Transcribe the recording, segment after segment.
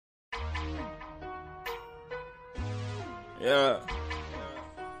Yeah.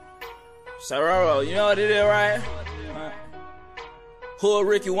 Sororo, you know what it is, right? Who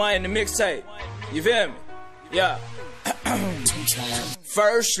Ricky Wayne in the mixtape? You feel me? Yeah.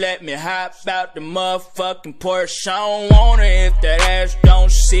 First, let me hop out the motherfucking Porsche. I don't want it if that ass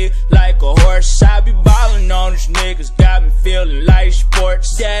don't sit like a horse. I be ballin' on these niggas, got me feeling like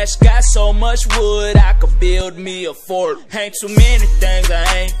sports. Dash got so much wood, I could build me a fort. Ain't too many things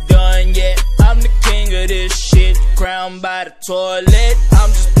I ain't done yet. I'm the king of this shit, crowned by the toilet. I'm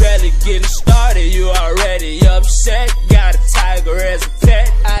just barely getting started, you already upset. Got a tiger as a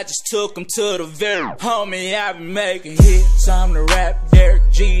pet, I just took him to the very. Homie, I been making hits, I'm the rap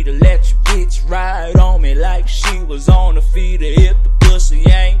Derek G to let your bitch ride on me like she was on the feeder. If the pussy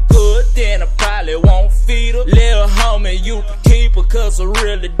ain't good, then I probably won't feed her. Little homie, you can keep her, cause I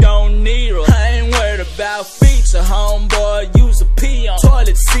really don't need her. I ain't worried about feature, homeboy, use a pee on.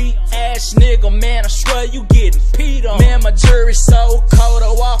 Toilet seat, ass nigga, man, I swear you getting peed on. Man, my jury's so cold,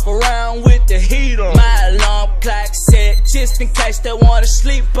 I walk around with the heat on. My alarm clock set, just in case they wanna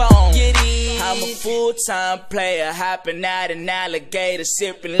sleep on. Get in. I'm a full-time player, hopping out an alligator,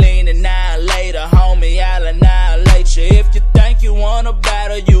 sipping lean annihilator. Homie, I'll annihilate you. If you think you wanna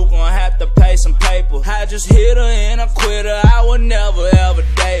battle, you gon' have to pay some paper. I just hit her and I quit her, I would never ever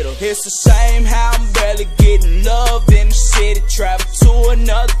date her. It's the same how I'm barely getting love in the city. Travel to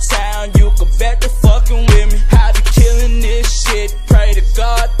another town, you can bet they fucking with me. I be killing this shit, pray to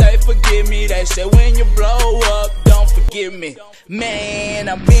God they forgive me. They say when you blow up, don't forgive me. Man,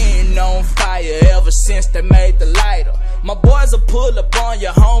 I've been on fire ever since they made the lighter. My boys will pull up on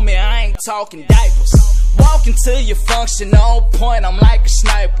your homie, I ain't talking diapers. Walk into your function on point, I'm like a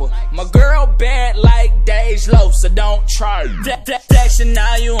sniper. My girl bad like Days Low, so don't try. Flexing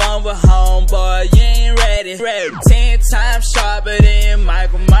now you on with homeboy, you ain't ready. 10 times sharper than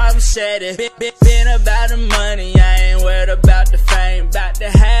Michael Machete. Been about the money, I ain't worried about the fame. About to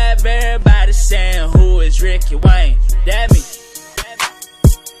have everybody saying who is Ricky Wayne. That me.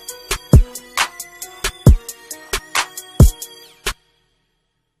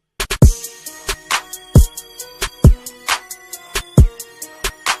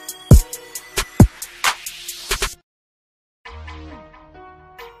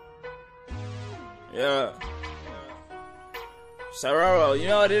 Yeah. Sororo, you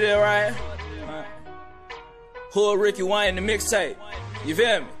know what it is, right? Who Ricky Wayne in the mixtape? You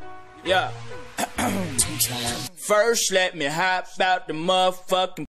feel me? Yeah. First, let me hop out the motherfucking